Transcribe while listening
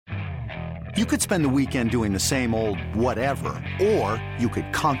You could spend the weekend doing the same old whatever, or you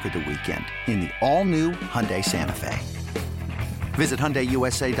could conquer the weekend in the all-new Hyundai Santa Fe. Visit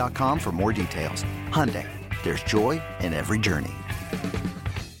HyundaiUSA.com for more details. Hyundai, there's joy in every journey.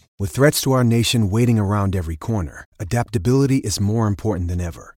 With threats to our nation waiting around every corner, adaptability is more important than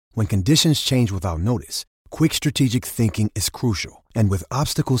ever. When conditions change without notice, quick strategic thinking is crucial. And with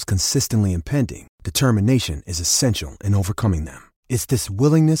obstacles consistently impending, determination is essential in overcoming them. It's this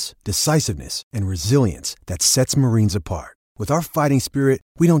willingness, decisiveness, and resilience that sets Marines apart. With our fighting spirit,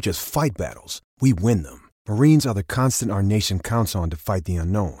 we don't just fight battles, we win them. Marines are the constant our nation counts on to fight the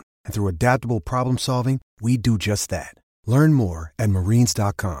unknown. And through adaptable problem solving, we do just that. Learn more at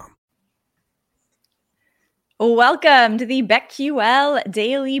marines.com. Welcome to the BetQL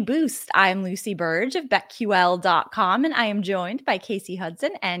Daily Boost. I'm Lucy Burge of BetQL.com, and I am joined by Casey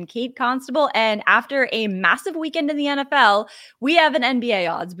Hudson and Kate Constable. And after a massive weekend in the NFL, we have an NBA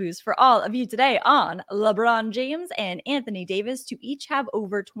odds boost for all of you today on LeBron James and Anthony Davis to each have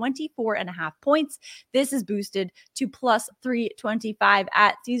over 24.5 points. This is boosted to plus 325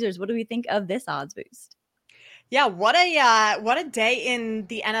 at Caesars. What do we think of this odds boost? Yeah, what a day in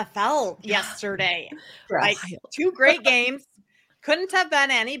the NFL yesterday. Like, two great games. Couldn't have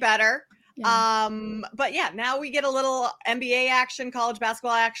been any better. Yeah. But yeah, now we get a little NBA action, college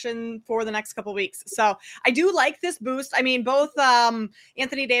basketball action for the next couple weeks. So I do like this boost. I mean, both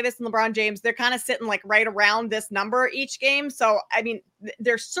Anthony Davis and LeBron James, they're kind of sitting like right around this number each game. So, I mean,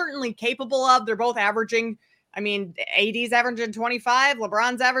 they're certainly capable of. They're both averaging. I mean, AD's averaging 25.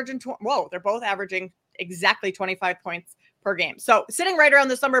 LeBron's averaging 20. Whoa, they're both averaging exactly 25 points per game. So sitting right around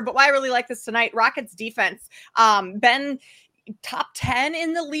this number, but why I really like this tonight, Rockets defense, been top 10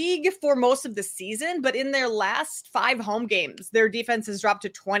 in the league for most of the season, but in their last 5 home games, their defense has dropped to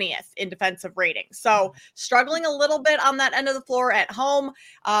 20th in defensive rating. So struggling a little bit on that end of the floor at home.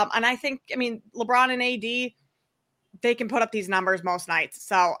 And I think, I mean, LeBron and AD, they can put up these numbers most nights.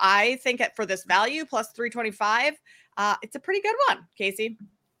 So I think for this value plus 325, it's a pretty good one, Casey.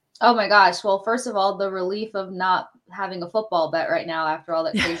 Oh my gosh. Well, first of all, the relief of not having a football bet right now after all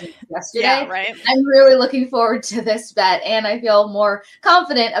that crazy yesterday. Yeah, right. I'm really looking forward to this bet, and I feel more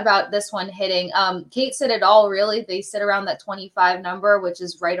confident about this one hitting. Kate said it all, really. They sit around that 25 number, which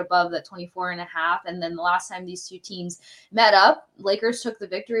is right above that 24.5. And then the last time these two teams met up, Lakers took the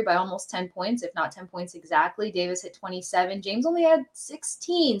victory by almost 10 points, if not 10 points exactly. Davis hit 27. James only had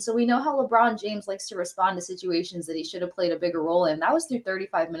 16. So we know how LeBron James likes to respond to situations that he should have played a bigger role in. That was through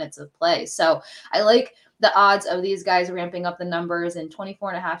 35 minutes of play. So I like the odds of these guys ramping up the numbers, and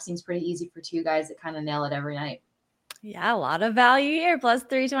 24.5 seems pretty easy for two guys that kind of nail it every night. Yeah, a lot of value here. Plus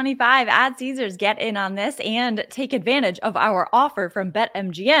 325 at Caesars. Get in on this and take advantage of our offer from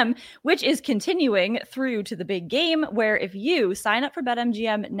BetMGM, which is continuing through to the big game, where if you sign up for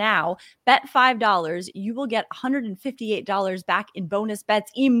BetMGM now, bet $5, you will get $158 back in bonus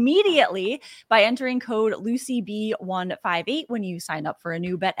bets immediately by entering code LucyB158 when you sign up for a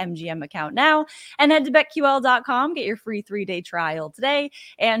new BetMGM account now. And head to BetQL.com, get your free 3-day trial today,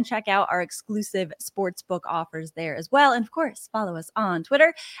 and check out our exclusive sportsbook offers there as well. And of course, follow us on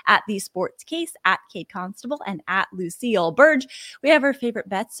Twitter at The Sports Case, at Kate Constable, and at Lucille Burge. We have our favorite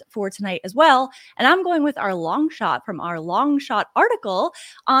bets for tonight as well. And I'm going with our long shot from our long shot article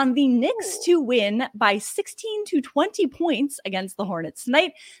on the Knicks to win by 16 to 20 points against the Hornets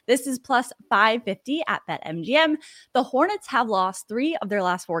tonight. This is plus 550 at BetMGM. The Hornets have lost 3 of their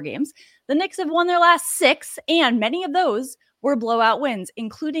last 4 games. The Knicks have won their last 6, and many of those were blowout wins,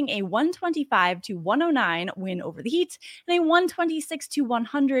 including a 125-109 win over the Heat and a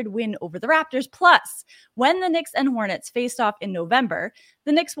 126-100 win over the Raptors. Plus, when the Knicks and Hornets faced off in November,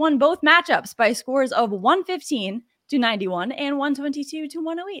 the Knicks won both matchups by scores of 115-91 and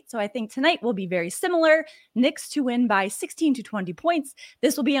 122-108. So I think tonight will be very similar. Knicks to win by 16 to 20 points.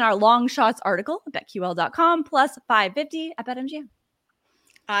 This will be in our long shots article at BetQL.com plus 550 at BetMGM.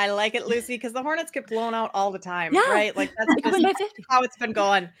 I like it, Lucy, because the Hornets get blown out all the time, yeah. right? Like that's just how it's been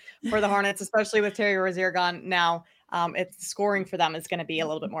going for the Hornets, especially with Terry Rozier gone now. It's scoring for them is going to be a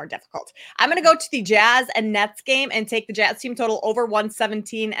little bit more difficult. I'm going to go to the Jazz and Nets game and take the Jazz team total over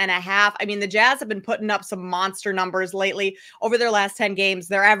 117.5. I mean, the Jazz have been putting up some monster numbers lately. Over their last 10 games,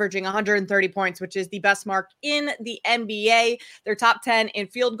 they're averaging 130 points, which is the best mark in the NBA. They're top 10 in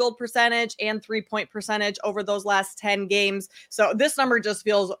field goal percentage and 3-point percentage over those last 10 games. So this number just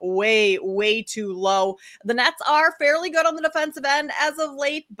feels way, way too low. The Nets are fairly good on the defensive end as of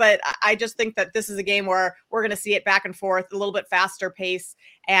late, but I just think that this is a game where we're going to see it back and forth, a little bit faster pace,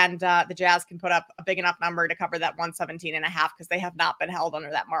 and the Jazz can put up a big enough number to cover that 117.5 because they have not been held under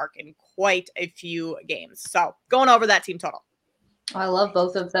that mark in quite a few games. So going over that team total. Oh, I love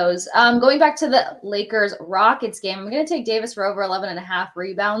both of those. Going back to the Lakers-Rockets game, I'm going to take Davis for over 11.5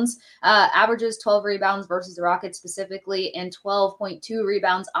 rebounds. Averages 12 rebounds versus the Rockets specifically, and 12.2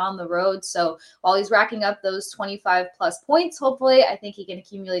 rebounds on the road. So while he's racking up those 25-plus points, hopefully, I think he can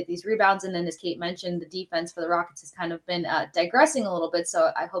accumulate these rebounds. And then, as Kate mentioned, the defense for the Rockets has kind of been digressing a little bit.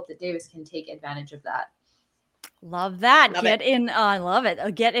 So I hope that Davis can take advantage of that. Love that. Get in. I love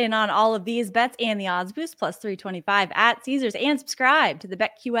it. Get in on all of these bets and the odds boost plus 325 at Caesars, and subscribe to the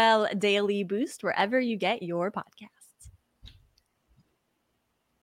BetQL Daily Boost wherever you get your podcast.